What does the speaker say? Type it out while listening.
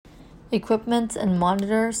Equipment and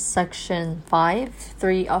monitors, section 5,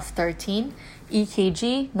 3 of 13,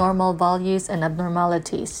 EKG, normal values and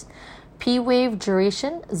abnormalities. P wave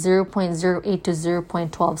duration 0.08 to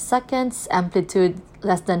 0.12 seconds, amplitude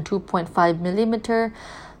less than 2.5 millimeter.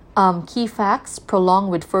 Key facts: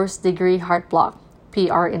 prolonged with first degree heart block.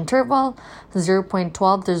 PR interval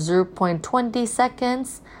 0.12 to 0.20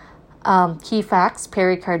 seconds. Key facts: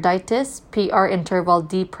 pericarditis, PR interval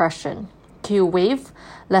depression. Q wave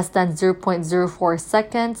less than 0.04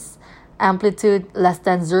 seconds, amplitude less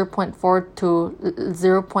than 0.4 to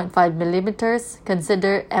 0.5 millimeters.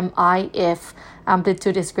 Consider MI if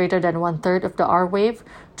amplitude is greater than 1/3 of the R wave,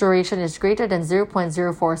 duration is greater than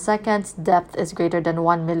 0.04 seconds, depth is greater than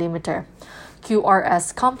 1 millimeter.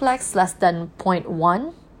 QRS complex less than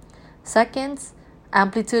 0.1 seconds.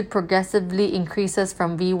 Amplitude progressively increases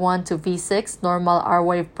from V1 to V6, normal R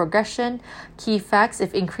wave progression. Key facts: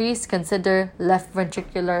 if increased, consider left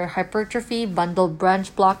ventricular hypertrophy, bundled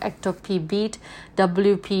branch block, ectopy beat,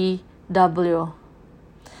 WPW.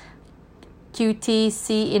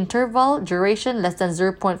 QTC interval duration less than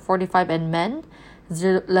 0.45 in men,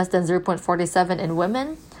 less than 0.47 in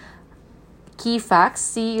women. Key facts: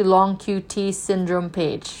 see long QT syndrome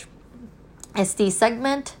page. ST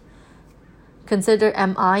segment. Consider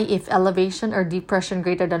MI if elevation or depression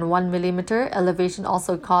greater than 1 millimeter. Elevation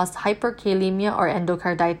also caused hyperkalemia or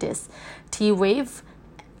endocarditis. T wave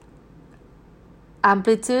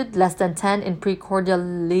amplitude less than 10 in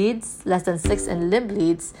precordial leads, less than 6 in limb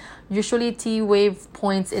leads. Usually T wave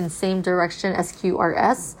points in same direction as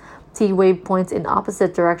QRS. T wave points in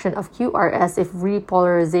opposite direction of QRS if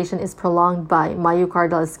repolarization is prolonged by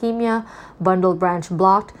myocardial ischemia, bundle branch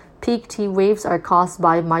blocked. Peak T waves are caused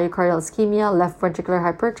by myocardial ischemia, left ventricular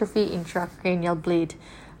hypertrophy, intracranial bleed.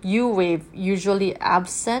 U wave usually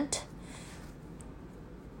absent.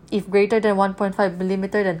 If greater than 1.5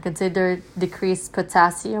 millimeter, then consider decreased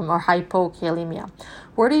potassium or hypokalemia.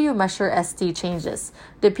 Where do you measure ST changes?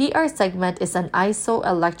 The PR segment is an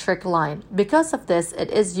isoelectric line. Because of this,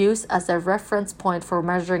 it is used as a reference point for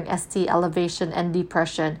measuring ST elevation and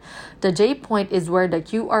depression. The J point is where the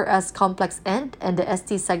QRS complex ends and the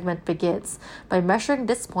ST segment begins. By measuring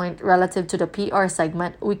this point relative to the PR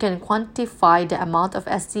segment, we can quantify the amount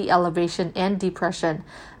of ST elevation and depression.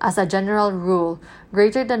 As a general rule,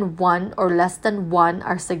 greater than 1 or less than 1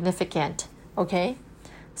 are significant. Okay?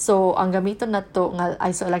 So, ang gamiton na to nga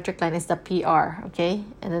isoelectric line is the PR, okay?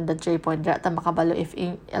 And then the J point, data makabalo if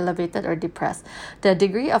elevated or depressed. The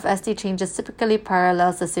degree of ST changes typically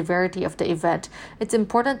parallels the severity of the event. It's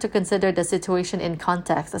important to consider the situation in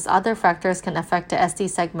context, as other factors can affect the ST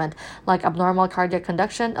segment, like abnormal cardiac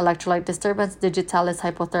conduction, electrolyte disturbance, digitalis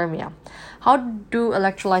hypothermia. How do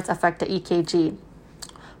electrolytes affect the EKG?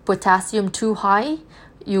 Potassium too high,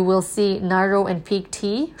 you will see narrow and peak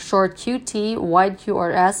T, short QT, wide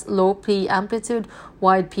QRS, low P amplitude,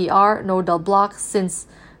 wide PR, nodal block, since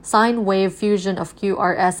sine wave fusion of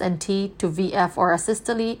QRS and T to VF or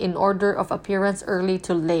asystole in order of appearance early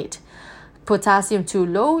to late. Potassium too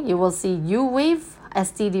low, you will see U wave,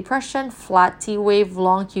 ST depression, flat T wave,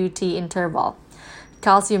 long QT interval.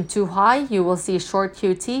 Calcium too high, you will see short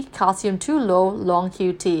QT. Calcium too low, long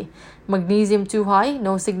QT. Magnesium too high,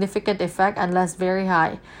 no significant effect unless very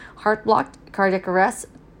high. Heart blocked, cardiac arrest.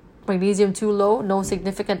 Magnesium too low, no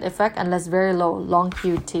significant effect unless very low, long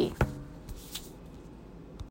QT.